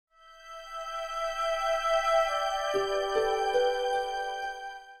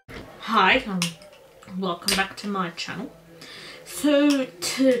Hi, welcome back to my channel. So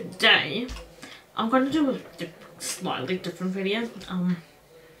today I'm going to do a slightly different video.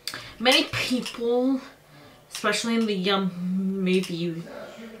 Many people, especially in the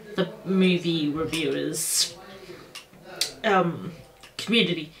movie reviewers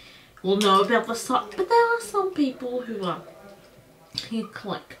community, will know about the site, but there are some people who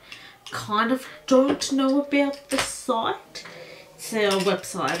kind of don't know about the site. It's a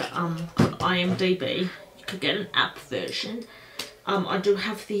website called IMDB. You could get an app version. I do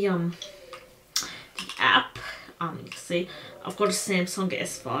have the app. You can see I've got a Samsung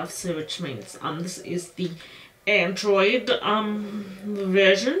S5, so which means this is the Android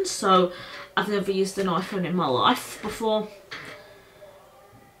version. So I've never used an iPhone in my life before,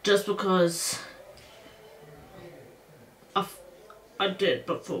 just because I did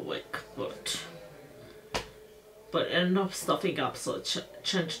but for a week, but ended up stuffing up, so I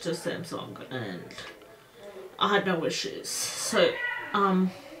changed to Samsung and I had no issues. So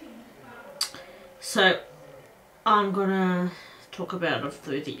I'm gonna talk about it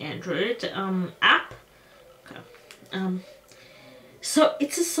through the Android app. Okay. So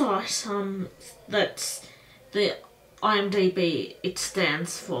it's a site that's the IMDB. It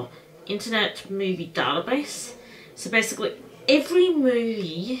stands for Internet Movie Database. So basically every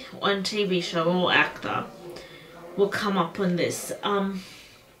movie on TV show or actor will come up on this.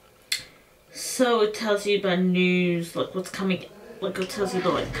 So it tells you about news, like what's coming, like it tells you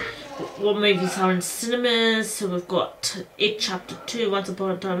what movies are in cinemas. So we've got It Chapter 2, Once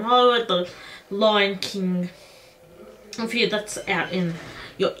Upon a Time in Hollywood, The Lion King, a few that's out in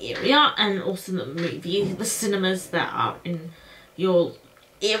your area, and also the cinemas that are in your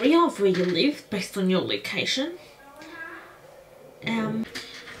area of where you live based on your location.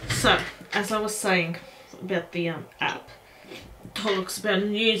 So as I was saying about the app, it talks about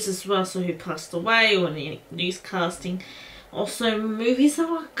news as well, so who passed away or any newscasting. Also movies that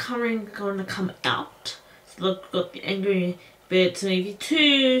are going to come out. So they've got the Angry Birds movie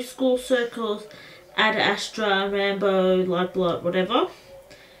 2, School Circles, Ad Astra, Rambo, Lifeblood, whatever.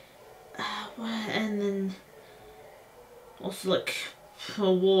 And then also like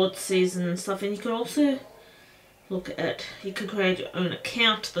award season and stuff. And you can also look at, you can create your own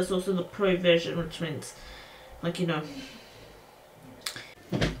account. There's also the pro version, which means, like, you know,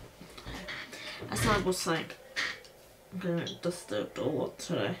 as I was saying, I'm going to disturb a lot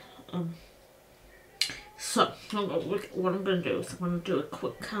today. So what I'm going to do is I'm going to do a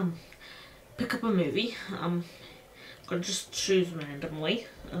quick pick up a movie. I'm going to just choose randomly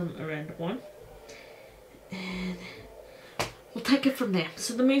a random one, and we'll take it from there.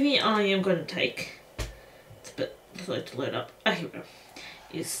 So the movie I am going to take, it's a bit slow to load up. Oh, here we go.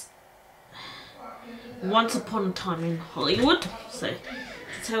 Is Once Upon a Time in Hollywood. So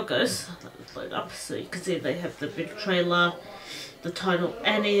that's how it goes. Let's load up so you can see they have the big trailer, the title,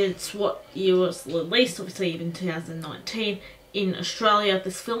 and it's what year was released, obviously in 2019. In Australia,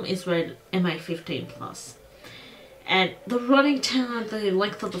 this film is rated MA 15+. And the running time, the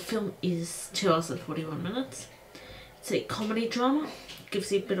length of the film is 2 hours and 41 minutes. It's a comedy drama. It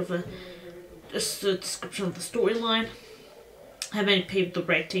gives you a bit of just a description of the storyline, how many people, the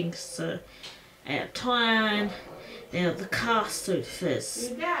ratings out of 10. Now the cast, so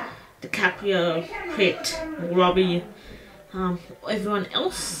there's DiCaprio, Pitt, Robbie, everyone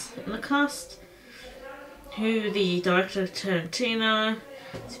else in the cast, who the director Tarantino.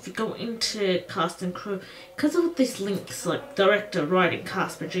 So if you go into cast and crew, because of these links like director, writing,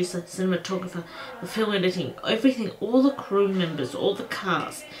 cast, producer, cinematographer, the film editing, everything, all the crew members, all the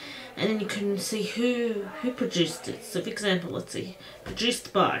cast, and then you can see who produced it. So for example, let's see,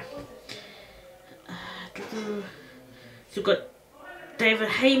 produced by, so you've got David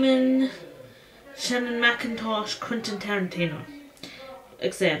Heyman, Shannon McIntosh, Quentin Tarantino.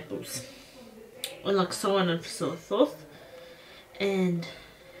 Examples. Or like so on and so forth. And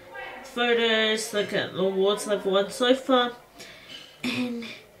photos, like at the awards they've won so far. And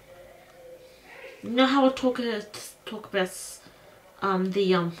you know how I talk about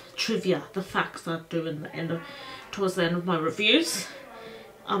the trivia, the facts I do in the end towards the end of my reviews.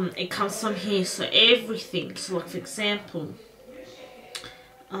 It comes from here, so everything. So like for example,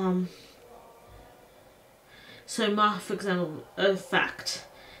 a fact,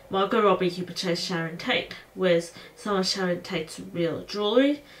 Margot Robbie, who portrays Sharon Tate, wears some of Sharon Tate's real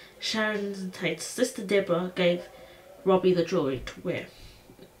jewellery. Sharon Tate's sister Deborah gave Robbie the jewellery to wear.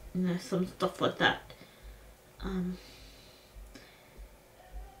 You know, some stuff like that.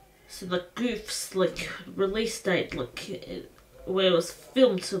 So the goofs, like release date, like where it was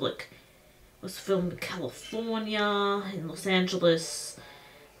filmed, so like it was filmed in California, in Los Angeles,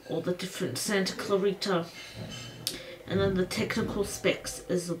 all the different Santa Clarita, and then the technical specs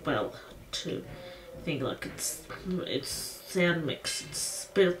as well too. I think like it's sound mix, it's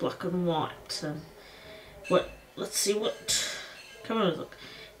a bit of black and white. Let's see what camera look.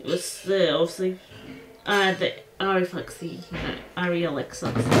 It was the obviously the RFX, the RELX,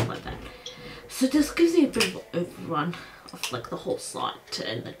 stuff like that. So this gives you a bit of an overrun of like the whole site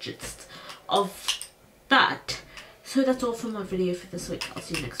and the gist of that. So that's all for my video for this week. I'll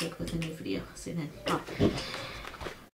see you next week with a new video. See you then. Bye.